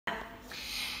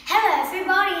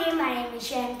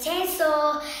Shantae.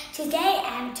 So today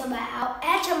I'm talking about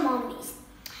actual mummies.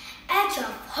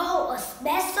 Actual hold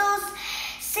special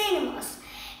cinemas,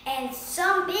 and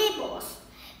some people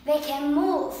they can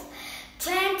move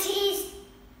 20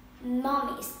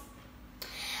 mummies,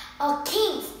 a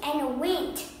king and a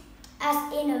wind,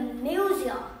 as in a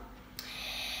museum.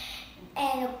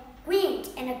 And a queen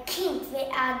and a king they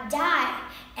are die,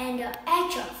 and the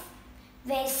actors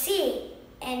they see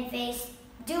and they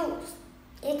do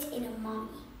it in a mummy.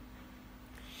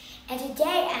 And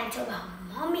today I'm talking about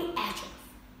mummy actors.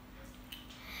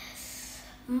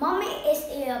 Mummy is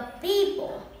a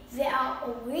people. They are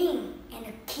a queen and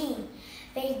a king.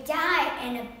 They die,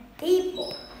 and the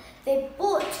people they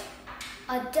put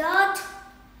a dirt,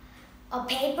 a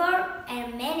paper,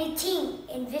 and many things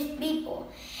in these people.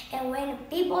 And when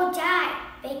people die,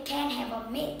 they can have a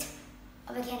meat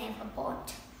or they can have a bone.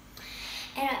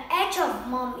 And the actual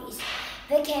mummies,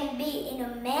 they can be in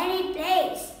a many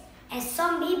places, and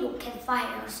some people can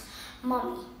find us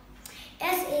mummy.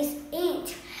 As is in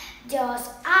those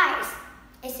eyes,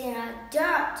 it's in a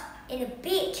dirt, in a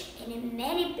beach, and in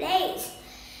many places.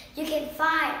 You can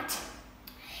find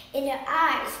in the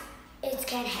eyes, it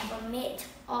can have a meat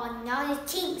or other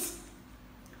things.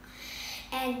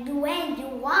 And when you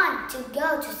want to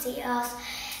go to see us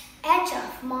actual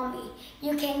mummy,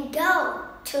 you can go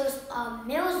to a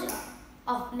museum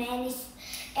of many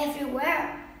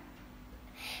everywhere.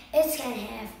 It can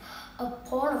have a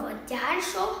part of a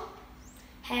dinosaur,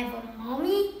 have a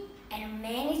mummy, and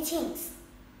many things.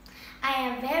 I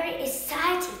am very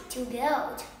excited to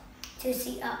go to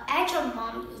see an actual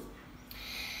mummy.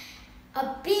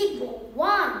 People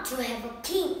want to have a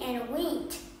king and a queen,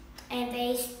 and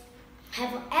they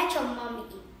have an actual mummy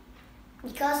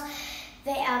because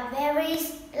they are very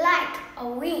like a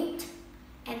wind,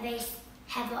 and they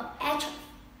have an actual.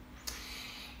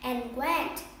 And when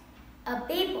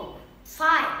people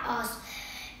find us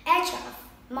actual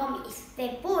mummies,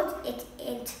 they put it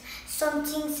in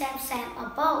something same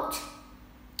about,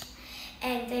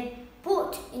 and they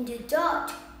put in the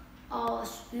dirt or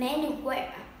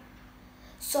anywhere.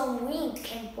 Some wind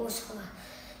can push her,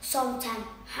 sometimes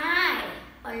high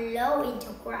or low in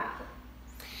the ground.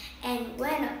 And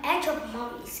when an actual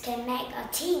mummies can make a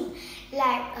thing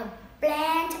like a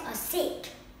plant or seed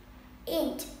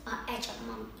in an actual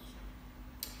mummy.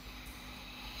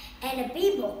 And the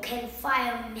people can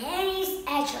find many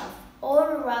actual all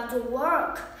around the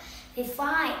world. They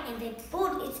find and they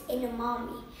put it in a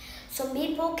mummy. Some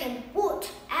people can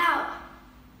put out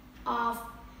of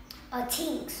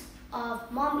things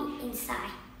of mummy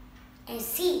inside and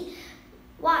see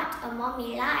what a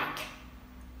mummy like.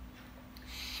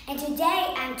 And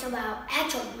today I'm talking about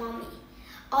actual mummy.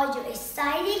 Are you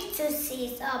excited to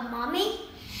see a mummy?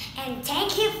 And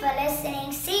thank you for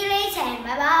listening. See you later.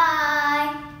 Bye bye.